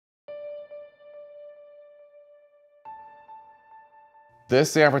This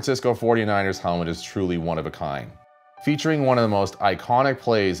San Francisco 49ers helmet is truly one of a kind. Featuring one of the most iconic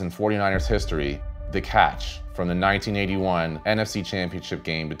plays in 49ers history, the catch from the 1981 NFC Championship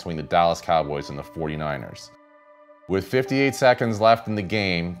game between the Dallas Cowboys and the 49ers. With 58 seconds left in the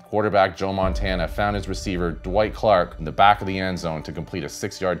game, quarterback Joe Montana found his receiver Dwight Clark in the back of the end zone to complete a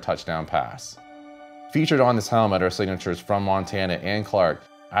 6-yard touchdown pass. Featured on this helmet are signatures from Montana and Clark,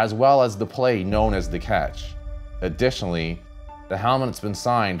 as well as the play known as the catch. Additionally, the helmet's been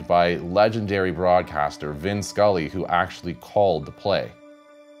signed by legendary broadcaster Vin Scully, who actually called the play.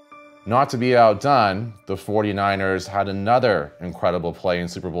 Not to be outdone, the 49ers had another incredible play in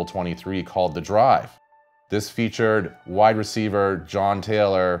Super Bowl XXIII called the drive. This featured wide receiver John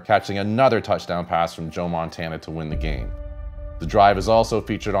Taylor catching another touchdown pass from Joe Montana to win the game. The drive is also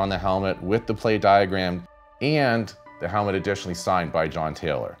featured on the helmet with the play diagram and the helmet additionally signed by John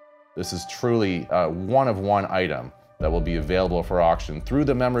Taylor. This is truly a one-of-one item that will be available for auction through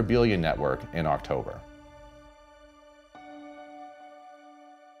the Memorabilia Network in October.